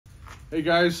Hey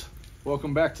guys,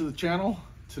 welcome back to the channel.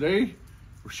 Today,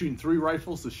 we're shooting 3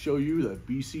 rifles to show you that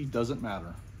BC doesn't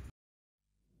matter.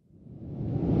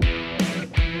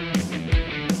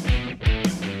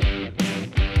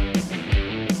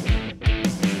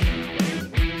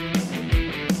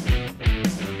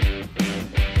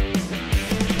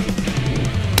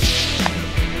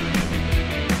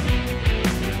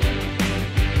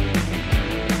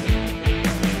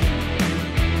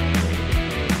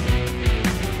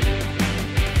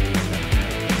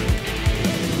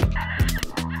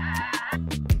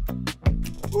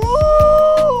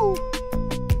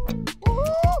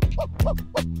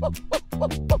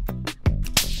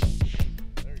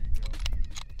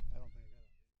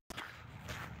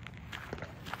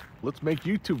 Let's make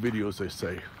YouTube videos, they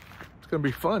say. It's gonna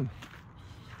be fun.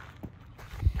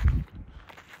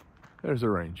 There's the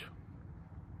range.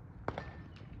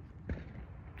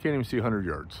 Can't even see 100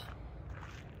 yards.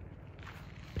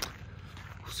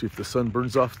 We'll see if the sun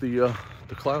burns off the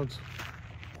clouds.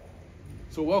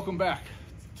 So welcome back.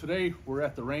 Today we're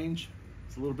at the range.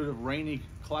 It's a little bit of a rainy,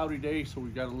 cloudy day, so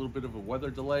we've got a little bit of a weather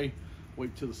delay.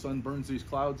 Wait till the sun burns these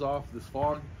clouds off, this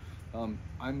fog.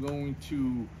 I'm going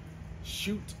to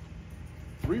shoot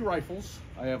 3 rifles.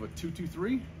 I have a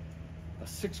 223, a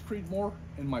 6 Creedmoor,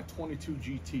 and my 22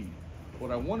 GT.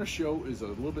 What I want to show is a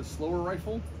little bit slower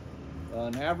rifle,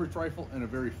 an average rifle, and a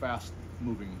very fast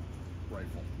moving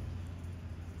rifle.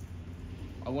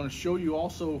 I want to show you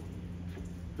also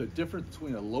the difference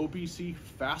between a low BC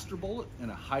faster bullet and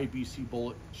a high BC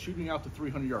bullet shooting out to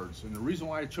 300 yards. And the reason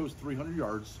why I chose 300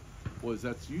 yards was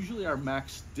that's usually our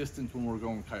max distance when we're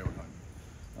going coyote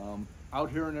hunting.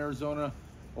 Out here in Arizona,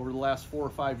 over the last 4 or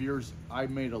 5 years, I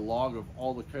made a log of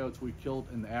all the coyotes we killed,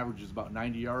 and the average is about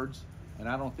 90 yards. And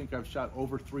I don't think I've shot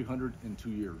over 300 in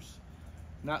 2 years.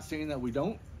 Not saying that we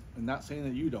don't, and not saying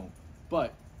that you don't,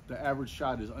 but the average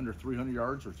shot is under 300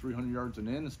 yards or 300 yards and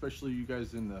in, especially you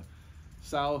guys in the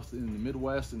South, in the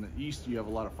Midwest, in the East. You have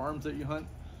a lot of farms that you hunt,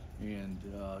 and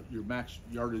your max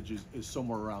yardage is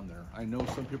somewhere around there. I know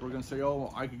some people are gonna say,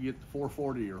 oh, I could get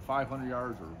 440 or 500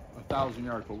 yards or 1,000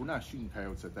 yards, but we're not shooting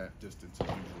coyotes at that distance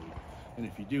usually. And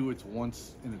if you do, it's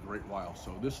once in a great while.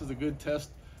 So this is a good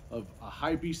test of a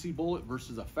high BC bullet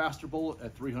versus a faster bullet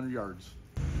at 300 yards.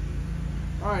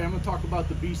 All right, I'm gonna talk about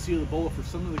the BC of the bullet. For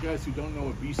some of the guys who don't know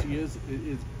what BC is, it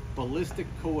is ballistic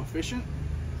coefficient,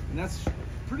 and that's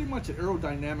pretty much the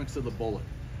aerodynamics of the bullet,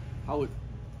 how it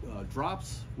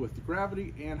drops with the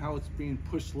gravity and how it's being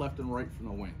pushed left and right from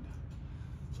the wind.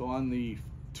 So on the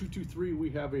 223, we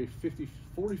have a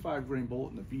 45 grain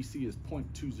bullet, and the BC is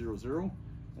 0.200,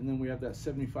 and then we have that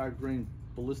 75 grain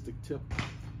ballistic tip,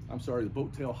 the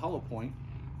boat tail hollow point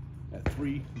at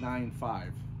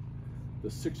 395. The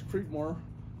 6 Creedmoor,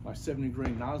 my 70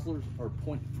 grain Noslers are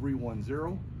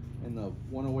 0.310, and the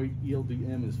 108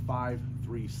 ELD-M is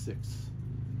 536.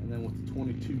 And then with the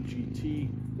 22 GT,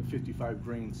 the 55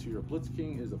 grain Sierra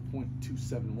Blitzkings is a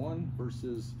 0.271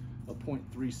 versus a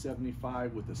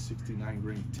 0.375 with a 69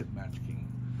 grain tip match king.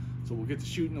 So we'll get to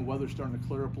shooting. The weather's starting to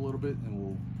clear up a little bit, and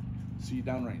we'll see you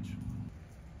downrange.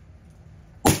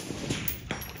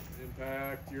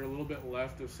 Impact, you're a little bit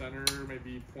left of center,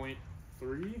 maybe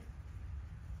 0.3.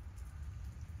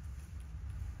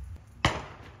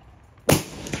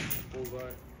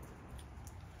 Bullseye.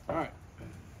 All right.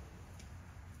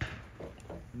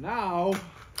 Now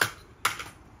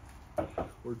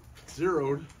we're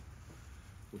zeroed.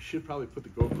 We should probably put the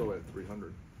GoPro at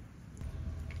 300.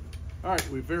 All right,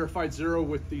 we verified zero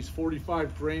with these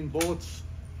 45 grain bullets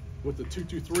with the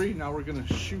 223. Now we're gonna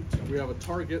shoot. We have a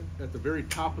target at the very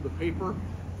top of the paper.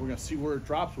 We're gonna see where it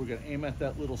drops. We're gonna aim at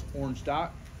that little orange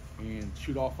dot and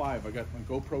shoot all 5. I got my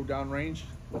GoPro downrange.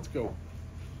 Let's go.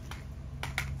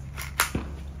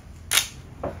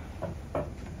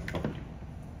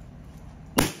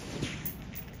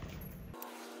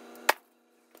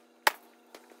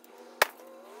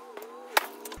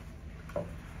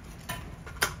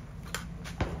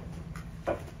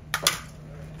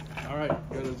 All right,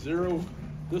 got a zero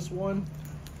this one.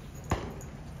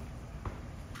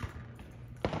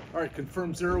 All right,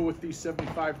 confirm zero with these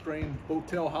 75 grain boat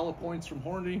tail hollow points from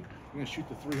Hornady. I'm gonna shoot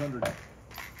the 300.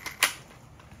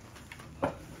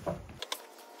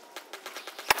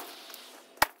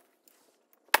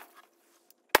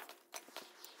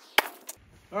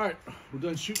 All right, we're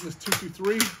done shooting this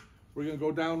 223. We're gonna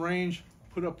go down range,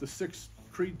 put up the 6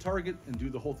 Creed target, and do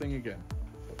the whole thing again.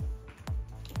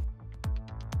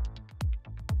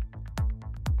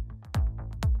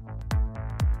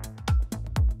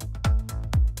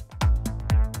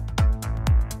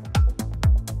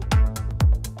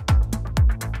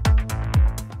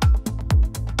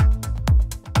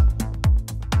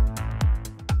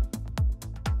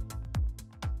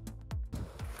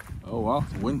 Oh well,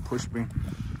 the wind pushed me.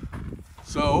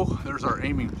 So there's our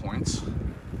aiming points.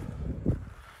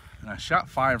 And I shot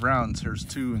 5 rounds. Here's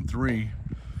 2 and 3.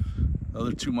 The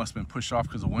other 2 must have been pushed off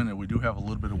because of wind, and we do have a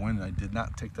little bit of wind, and I did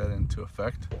not take that into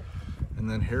effect. And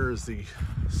then here is the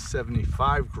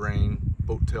 75 grain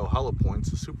boat tail hollow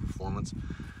points, the Super Performance.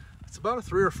 It's about a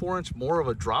 3 or 4 inch more of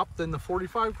a drop than the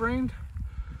 45 grain,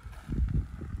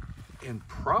 and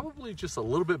probably just a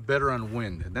little bit better on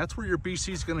wind. And that's where your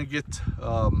BC is going to get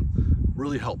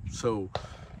really help. So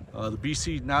the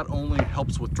BC not only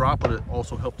helps with drop, but it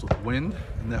also helps with wind.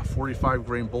 And that 45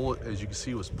 grain bullet, as you can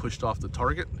see, was pushed off the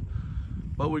target,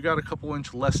 but we got a couple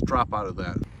inch less drop out of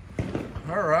that.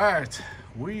 All right,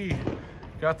 we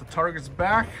got the targets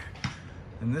back,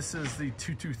 and this is the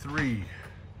 223.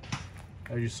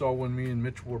 As you saw when me and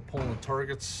Mitch were pulling the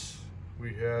targets,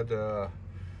 we had 2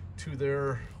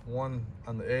 there, 1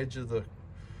 on the edge of the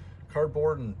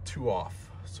cardboard and 2 off.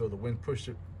 So the wind pushed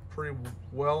it pretty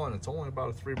well, and it's only about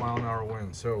a 3 mile an hour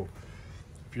wind. So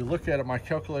if you look at it, my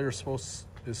calculator is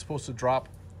supposed to drop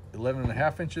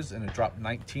 11.5 inches, and it dropped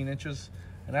 19 inches.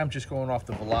 And I'm just going off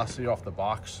the velocity off the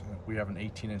box. We have an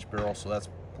 18-inch barrel, so that's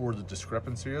where the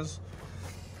discrepancy is.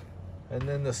 And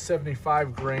then the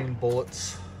 75 grain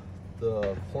bullets,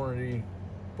 the Hornady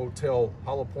boat tail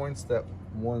hollow points, that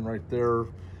one right there,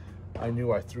 I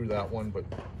knew I threw that one, but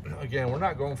again, we're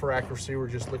not going for accuracy, we're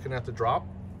just looking at the drop.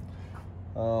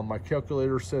 My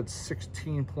calculator said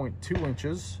 16.2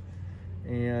 inches,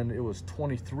 and it was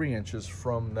 23 inches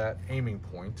from that aiming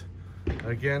point.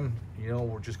 Again, you know,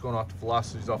 we're just going off the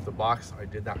velocities off the box. I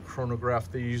did not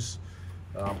chronograph these.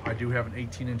 I do have an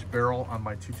 18-inch barrel on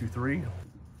my 223.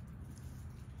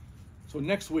 So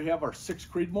next we have our 6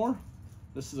 Creedmoor.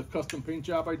 This is a custom paint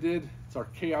job I did. It's our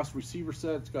Chaos receiver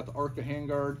set. It's got the Arca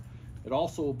handguard. It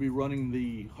also will be running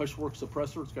the Hushworks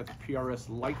suppressor. It's got the PRS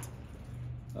light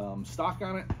stock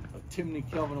on it, a Timney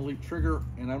Kelvin Elite trigger,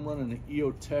 and I'm running an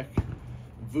EOTech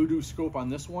Voodoo scope on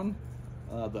this one.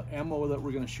 The ammo that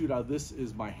we're going to shoot out of this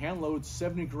is my hand load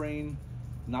 70 grain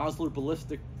Nosler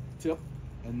ballistic tip,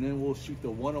 and then we'll shoot the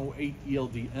 108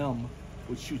 ELD-M,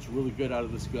 which shoots really good out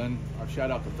of this gun. I've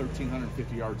shot out to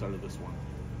 1,350 yards out of this one.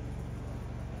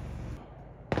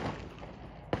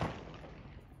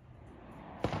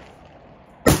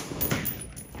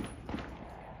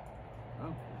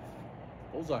 Oh,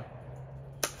 bullseye.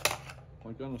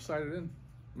 My gun was sighted in.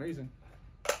 Amazing.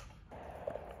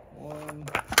 1,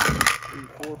 2, 3,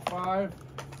 4, 5.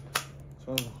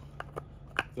 So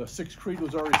the 6 Creed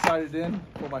was already sighted in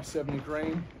for my 70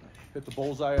 grain. Hit the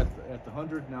bullseye at the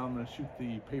 100. Now I'm going to shoot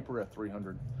the paper at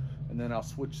 300, and then I'll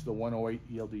switch the 108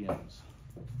 ELD-Ms.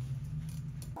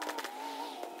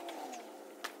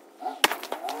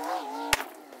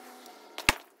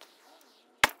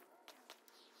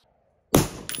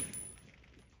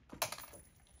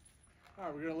 All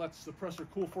right, we're going to let the suppressor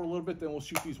cool for a little bit, then we'll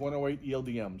shoot these 108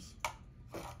 ELD-Ms.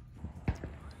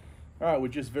 All right, we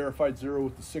just verified 0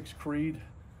 with the 6 Creed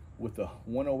with the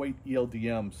 108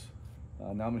 ELD-Ms. Now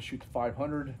I'm going to shoot the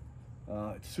 500.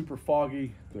 It's super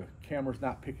foggy. The camera's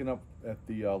not picking up at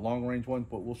the long range one,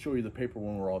 but we'll show you the paper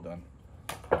when we're all done.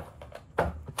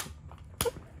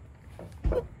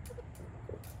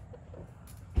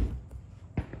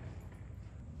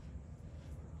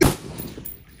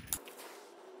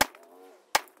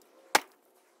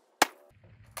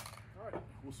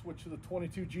 We'll switch to the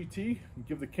 22 GT and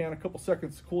give the can a couple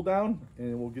seconds to cool down,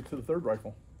 and we'll get to the 3rd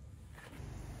rifle.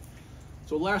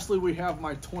 So lastly, we have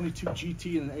my 22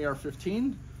 GT and an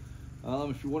AR-15.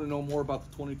 If you want to know more about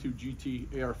the 22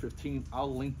 GT AR-15,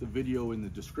 I'll link the video in the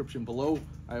description below.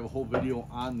 I have a whole video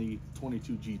on the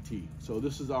 22 GT. So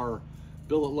this is our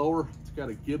billet lower. It's got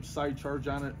a Gibbs side charge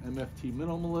on it, MFT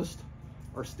minimalist,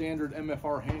 our standard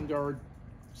MFR handguard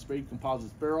spade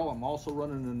composites barrel. I'm also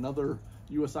running another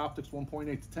US Optics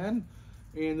 1.8 to 10,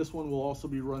 and this one will also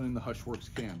be running the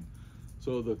Hushworks can.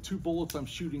 So the 2 bullets I'm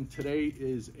shooting today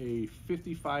is a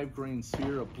 55 grain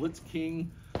Sierra Blitzkings,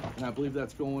 and I believe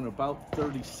that's going about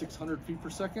 3,600 feet per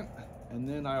second. And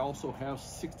then I also have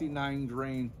 69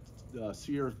 grain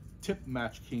Sierra Tip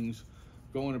Match Kings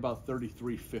going about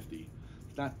 3,350.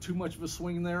 It's not too much of a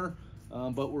swing there,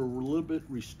 but we're a little bit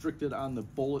restricted on the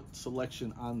bullet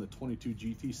selection on the 22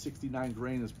 GT. 69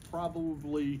 grain is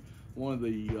probably one of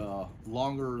the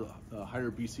longer,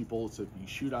 higher BC bullets that you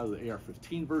shoot out of the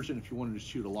AR-15 version. If you wanted to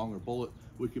shoot a longer bullet,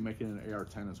 we can make it an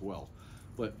AR-10 as well.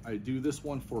 But I do this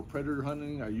one for predator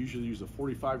hunting. I usually use a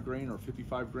 45 grain or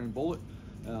 55 grain bullet,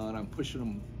 and I'm pushing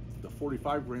them, the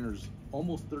 45 grainers,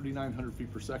 almost 3,900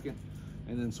 feet per second.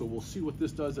 And then so we'll see what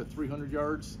this does at 300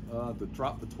 yards, the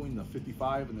drop between the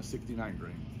 55 and the 69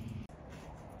 grain.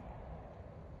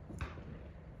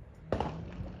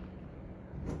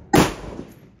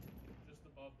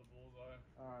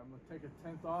 take a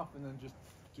 10th off and then just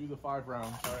do the 5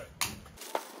 rounds. All right.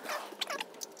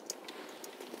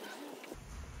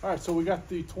 All right, so we got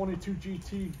the 22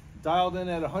 GT dialed in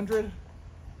at 100.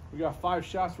 We got 5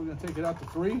 shots. We're gonna take it out to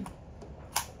 3 and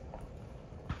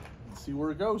see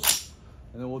where it goes.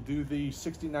 And then we'll do the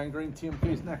 69 grain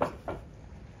TMKs next.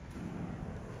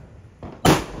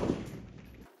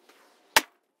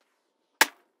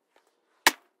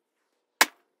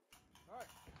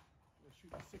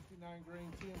 Shoot the 69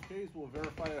 grain TMKs, we'll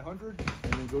verify at 100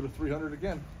 and then go to 300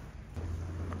 again.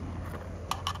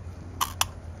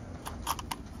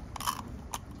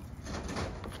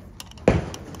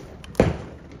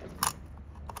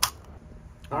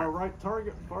 Far right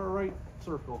target, far right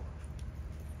circle.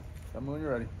 Tell me when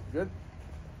you're ready. Good?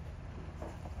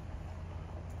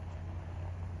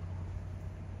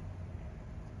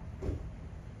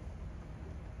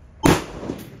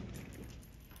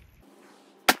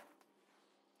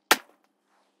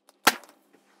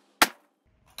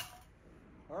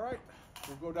 All right,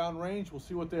 we'll go down range, we'll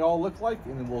see what they all look like,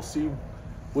 and then we'll see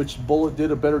which bullet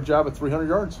did a better job at 300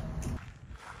 yards.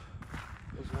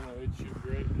 Those 108 shoot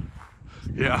great.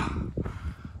 Yeah.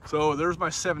 So there's my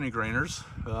 70 grainers,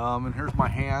 and here's my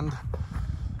hand.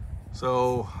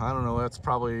 So I don't know, that's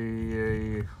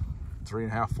probably a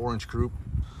 3.5, 4 inch group.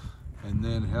 And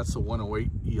then that's the 108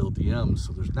 ELD-M.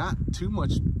 So there's not too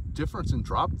much difference in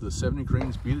drop. The 70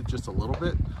 grains beat it just a little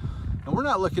bit. And we're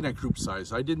not looking at group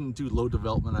size. I didn't do low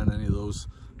development on any of those.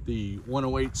 The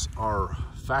 108s are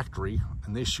factory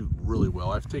and they shoot really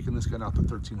well. I've taken this gun out to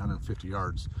 1,350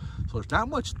 yards. So there's not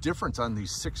much difference on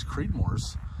these 6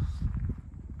 Creedmoors.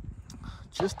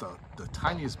 Just the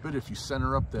tiniest bit if you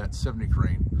center up that 70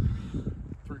 grain.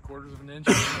 3/4 of an inch.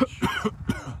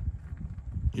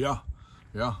 Yeah,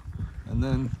 yeah. And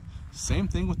then same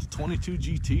thing with the 22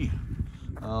 GT.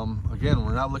 Again,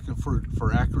 we're not looking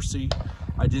for accuracy.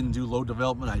 I didn't do low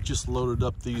development. I just loaded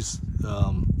up these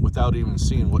without even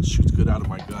seeing what shoots good out of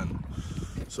my gun.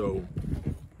 So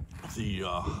the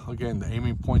again, the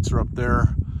aiming points are up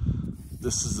there.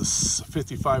 This is the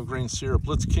 55 grain Sierra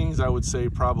Blitzkings. I would say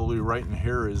probably right in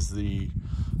here is the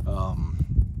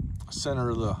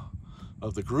center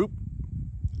of the group.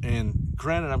 And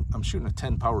granted, I'm shooting a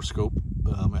 10 power scope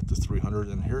at the 300,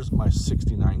 and here's my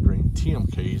 69 grain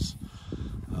TMKs.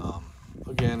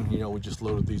 Again, you know, we just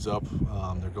loaded these up.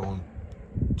 They're going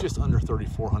just under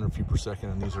 3,400 feet per second,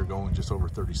 and these are going just over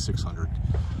 3,600.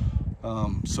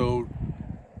 So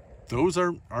those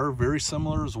are very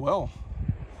similar as well.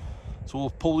 So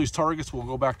we'll pull these targets, we'll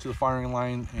go back to the firing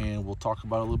line, and we'll talk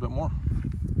about it a little bit more.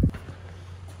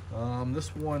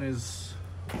 This one is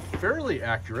fairly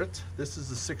accurate. This is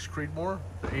the 6 Creedmoor,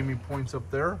 the aiming points up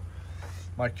there.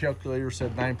 My calculator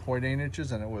said 9.8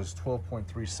 inches and it was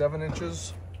 12.37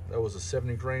 inches. That was a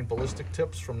 70 grain ballistic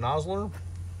tips from Nosler.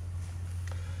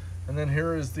 And then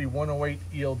here is the 108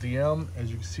 ELD-M. As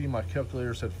you can see, my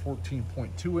calculator said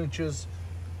 14.2 inches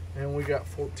and we got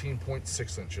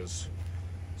 14.6 inches.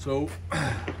 So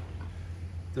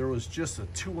there was just a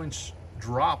 2-inch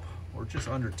drop, or just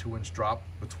under 2-inch drop,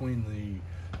 between the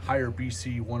higher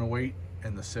BC 108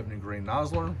 and the 70 grain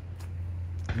Nosler.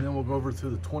 And then we'll go over to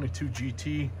the 22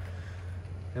 GT,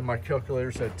 and my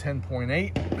calculator said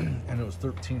 10.8 and it was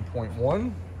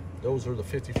 13.1. Those are the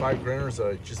 55 grainers that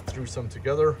I just threw some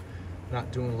together,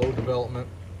 not doing low development.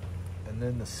 And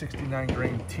then the 69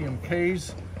 grain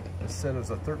TMKs, it said it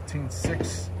was a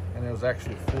 13.6 and it was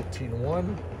actually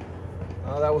 14.1.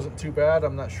 That wasn't too bad.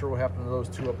 I'm not sure what happened to those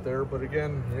two up there, but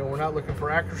again, you know, we're not looking for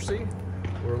accuracy.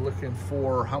 We're looking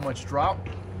for how much drop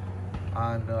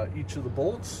on each of the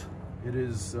bullets. It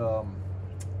is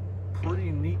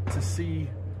pretty neat to see,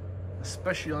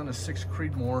 especially on the 6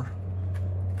 Creedmoor.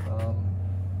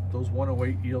 Those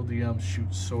 108 ELD-Ms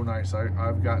shoot so nice.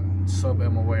 I've gotten sub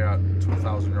MOA out to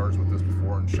 1,000 yards with this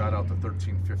before and shot out to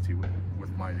 1,350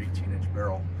 with my 18-inch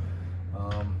barrel.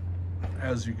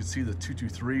 As you can see, the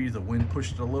 223, the wind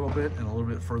pushed it a little bit and a little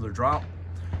bit further drop.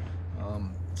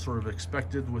 Sort of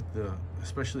expected with the,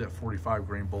 especially that 45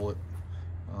 grain bullet.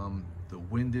 The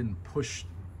wind didn't push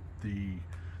the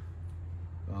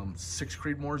 6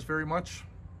 Creedmoors very much,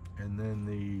 and then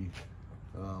the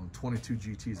 22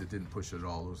 GTs, it didn't push it at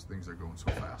all. Those things are going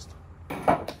so fast.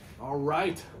 All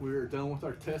right, we're done with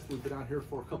our test. We've been out here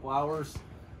for a couple hours.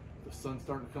 The sun's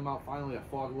starting to come out finally. That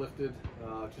fog lifted.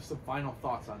 Just some final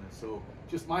thoughts on this. So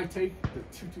just my take, the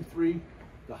 223,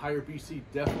 the higher BC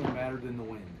definitely mattered in the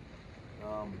wind.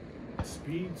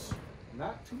 Speeds,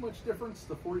 not too much difference.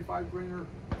 The 45 grainer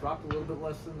dropped a little bit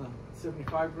less than the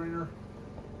 75 grainer.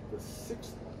 The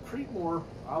 6 Creedmoor,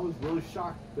 I was really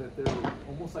shocked that they were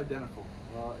almost identical.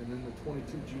 And then the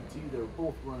 22 GT, they were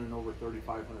both running over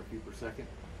 3,500 feet per second.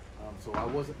 So I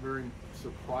wasn't very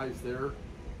surprised there.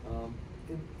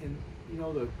 And you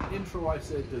know, the intro I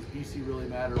said, does BC really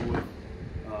matter with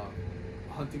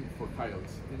hunting for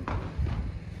coyotes? And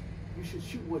you should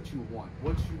shoot what you want,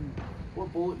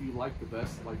 what bullet you like the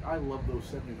best. Like, I love those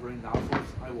 70 grain Noslers.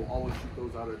 I will always shoot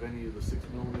those out of any of the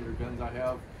 6mm guns I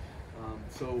have.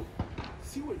 So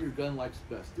see what your gun likes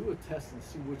best. Do a test and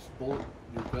see which bullet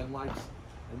your gun likes,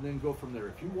 and then go from there.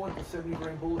 If you want the 70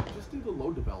 grain bullet, just do the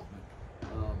load development.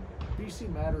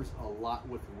 BC matters a lot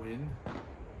with wind,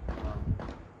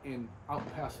 and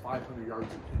out past 500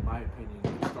 yards, in my opinion,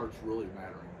 it starts really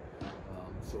mattering.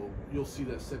 So you'll see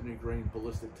that 70 grain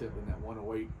ballistic tip and that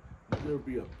 108. There'll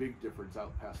be a big difference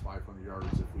out past 500 yards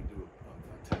if we do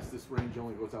a test. This range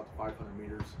only goes out to 500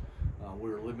 meters. We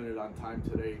were limited on time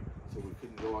today, so we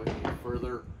couldn't go out any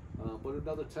further. But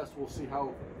another test, we'll see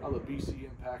how the BC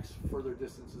impacts further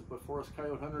distances. But for us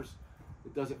coyote hunters,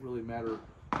 it doesn't really matter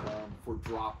for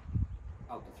drop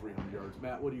out to 300 yards.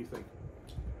 Matt, what do you think?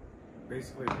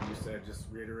 Basically, what you said, just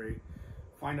reiterate,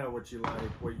 find out what you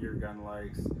like, what your gun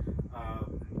likes.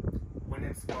 When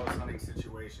it's close hunting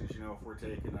situations, you know, if we're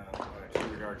taking a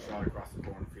 200-yard shot across the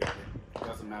cornfield, it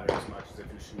doesn't matter as much as if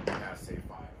you're shooting past, say,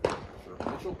 5. Sure.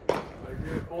 Mitchell? I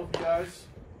agree with both you guys.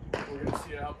 We're going to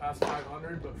see it out past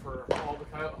 500, but for all the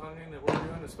coyote hunting that we're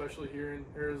doing, especially here in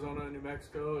Arizona and New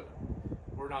Mexico,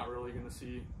 we're not really going to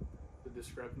see the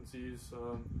discrepancies.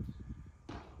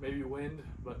 Maybe wind,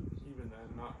 but even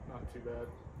then, not too bad.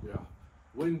 Yeah,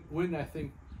 wind I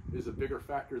think is a bigger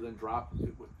factor than drop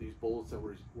with these bullets that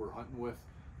we're hunting with.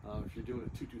 If you're doing a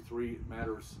 223, it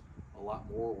matters a lot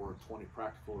more, or a 20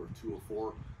 practical or a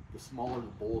 204. The smaller the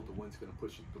bullet, the wind's going to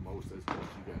push it the most, as most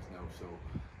of you guys know. So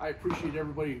I appreciate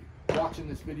everybody watching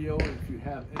this video. And if you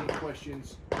have any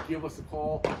questions, give us a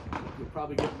call. You'll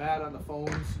probably get Matt on the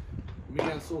phones, me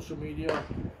on social media.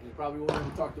 You probably won't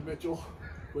ever talk to Mitchell,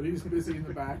 but he's busy in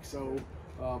the back. So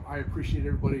I appreciate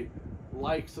everybody.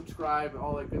 Like, subscribe,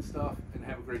 all that good stuff, and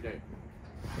have a great day.